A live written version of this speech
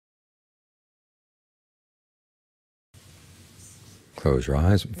close your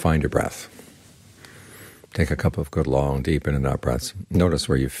eyes, find your breath. Take a couple of good, long, deep in and out breaths. Notice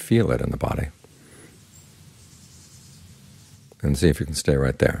where you feel it in the body. And see if you can stay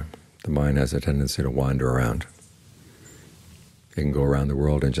right there. The mind has a tendency to wander around. It can go around the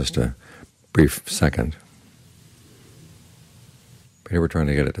world in just a brief second. But here we're trying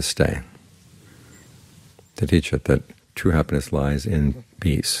to get it to stay, to teach it that true happiness lies in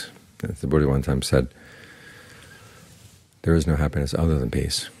peace. As the Buddha one time said, there is no happiness other than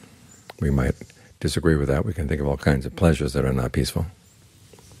peace. We might disagree with that. We can think of all kinds of pleasures that are not peaceful,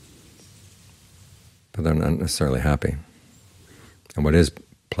 but they're not necessarily happy. And what is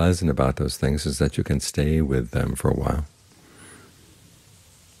pleasant about those things is that you can stay with them for a while.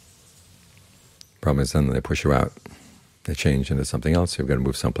 Problem is then they push you out. They change into something else. You've got to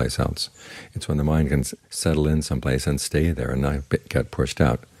move someplace else. It's when the mind can settle in someplace and stay there and not get pushed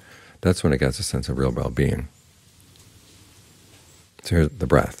out. That's when it gets a sense of real well-being. So here's the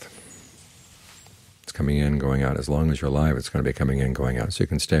breath. It's coming in, going out. As long as you're alive, it's going to be coming in, going out. So you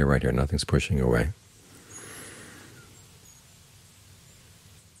can stay right here. Nothing's pushing you away,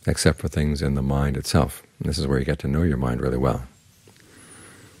 except for things in the mind itself. And this is where you get to know your mind really well.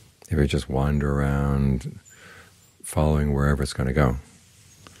 If you just wander around following wherever it's going to go,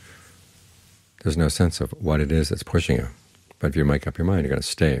 there's no sense of what it is that's pushing you. But if you make up your mind, you're going to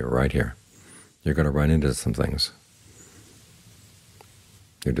stay right here. You're going to run into some things.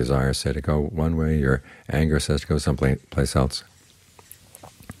 Your desires say to go one way, your anger says to go someplace else.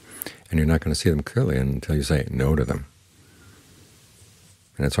 And you're not going to see them clearly until you say no to them.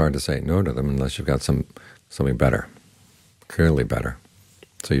 And it's hard to say no to them unless you've got something better, clearly better.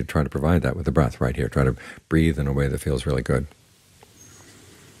 So you try to provide that with the breath right here. Try to breathe in a way that feels really good.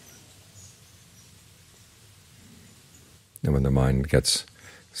 And when the mind gets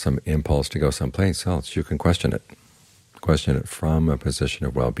some impulse to go someplace else, you can question it. Question it from a position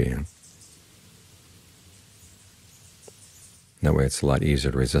of well-being. That way it's a lot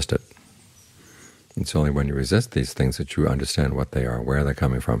easier to resist it. It's only when you resist these things that you understand what they are, where they're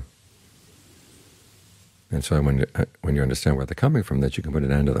coming from. And so when you understand where they're coming from, that you can put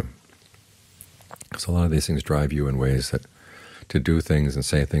an end to them. Because a lot of these things drive you in ways that to do things and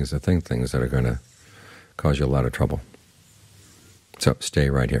say things and think things that are going to cause you a lot of trouble. So stay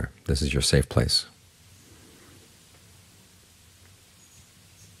right here. This is your safe place.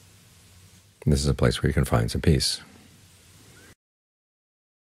 This is a place where you can find some peace.